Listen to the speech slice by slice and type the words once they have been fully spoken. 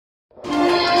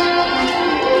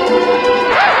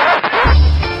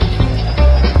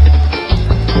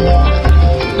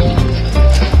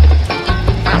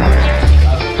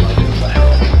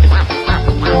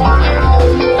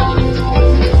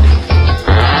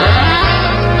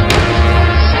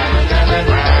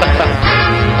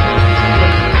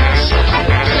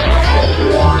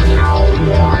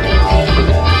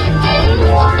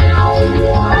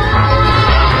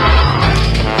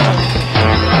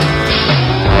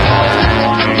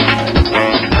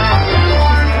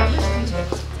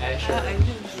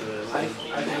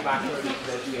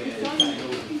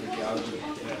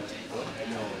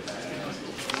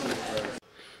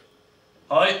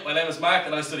Mark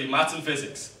and I study maths and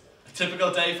physics. A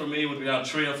typical day for me would be around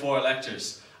 3 or 4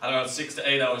 lectures and around 6 to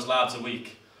 8 hours labs a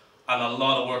week, and a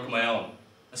lot of work of my own.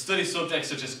 I study subjects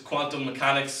such as quantum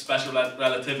mechanics, special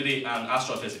relativity and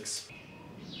astrophysics.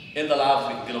 In the labs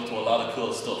we can get up to a lot of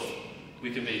cool stuff.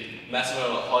 We can be messing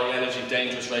around with high energy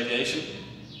dangerous radiation,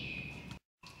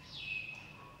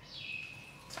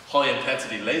 high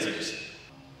intensity lasers,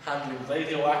 handling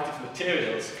radioactive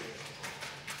materials,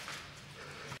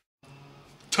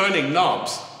 turning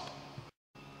knobs,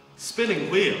 spinning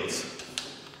wheels,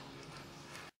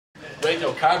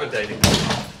 radiocarbon dating,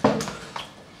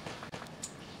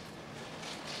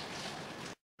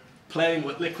 playing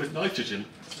with liquid nitrogen.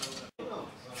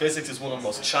 Physics is one of the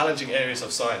most challenging areas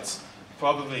of science,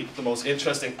 probably the most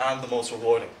interesting and the most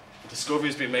rewarding.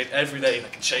 Discoveries being made every day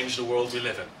that can change the world we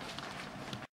live in.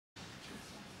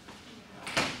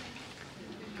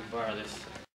 Borrow this.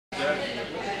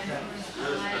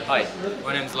 Hi,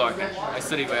 my name's Lorcan. I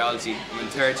study biology. I'm in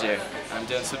 3rd year and I'm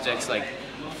doing subjects like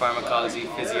pharmacology,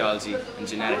 physiology and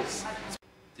genetics.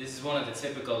 This is one of the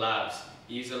typical labs.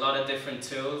 You use a lot of different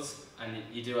tools and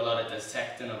you do a lot of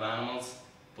dissecting of animals,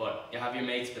 but you have your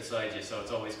mates beside you, so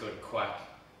it's always good to quack.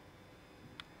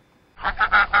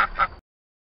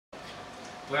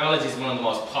 Biology is one of the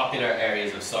most popular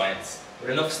areas of science, with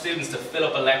enough students to fill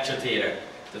up a lecture theatre.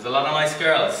 There's a lot of nice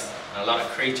girls and a lot of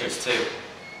creatures too.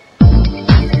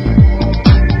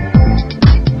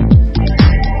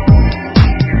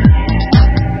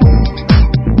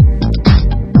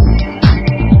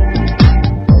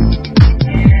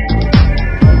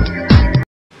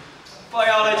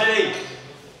 Biology!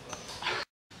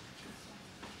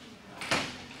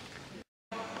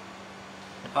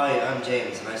 Hi, I'm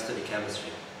James and I study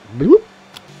chemistry.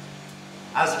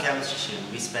 As a chemistry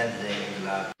student, we spend the day in the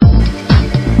lab.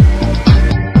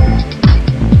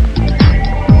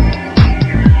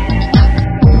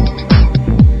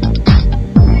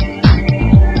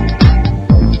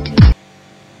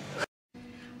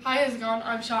 Hi, how's it going?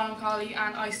 I'm Sean Macaulay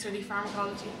and I study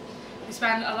pharmacology. We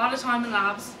spend a lot of time in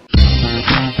labs.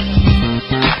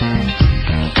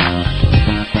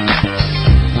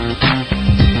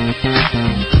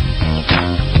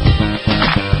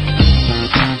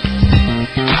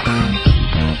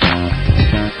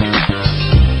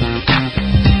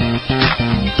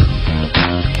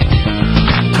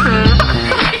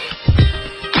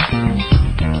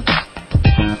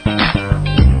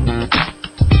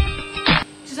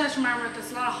 Just have to remember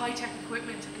there's a lot of high-tech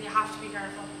equipment and you have to be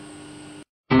careful.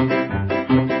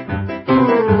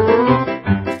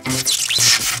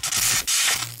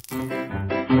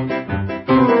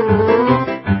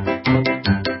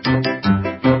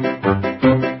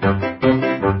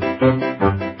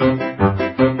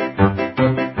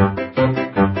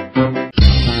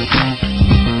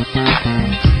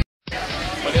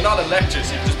 When you're not in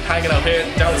lectures, you're just hanging out here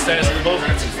downstairs in the above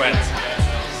with some friends.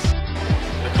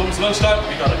 When it comes lunchtime,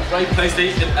 we've got a great place to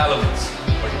eat in Elements,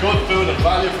 where good food and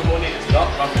value for money is not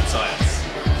rocket science.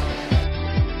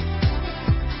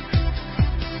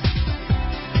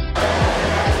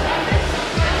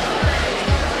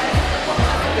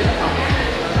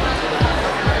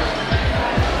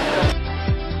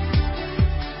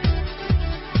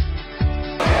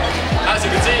 As you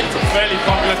can see, it's a fairly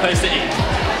popular place to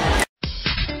eat.